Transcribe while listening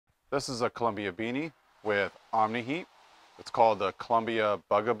This is a Columbia beanie with Omni-Heat. It's called the Columbia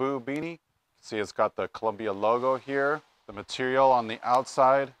Bugaboo Beanie. See, it's got the Columbia logo here. The material on the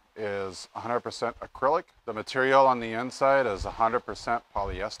outside is 100% acrylic. The material on the inside is 100%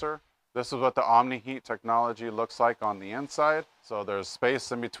 polyester. This is what the Omni-Heat technology looks like on the inside. So there's space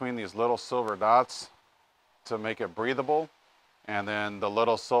in between these little silver dots to make it breathable. And then the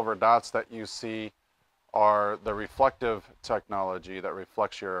little silver dots that you see are the reflective technology that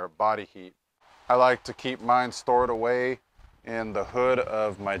reflects your body heat. I like to keep mine stored away in the hood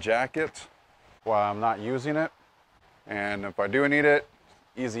of my jacket while I'm not using it. And if I do need it,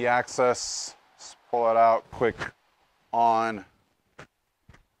 easy access, just pull it out, quick on,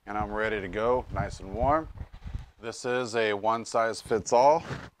 and I'm ready to go, nice and warm. This is a one size fits all.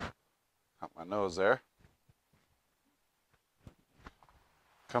 Got my nose there.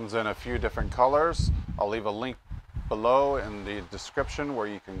 Comes in a few different colors. I'll leave a link below in the description where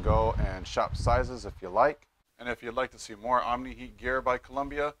you can go and shop sizes if you like. And if you'd like to see more Omni-Heat gear by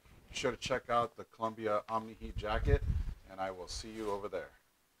Columbia, be sure to check out the Columbia Omni-Heat jacket, and I will see you over there.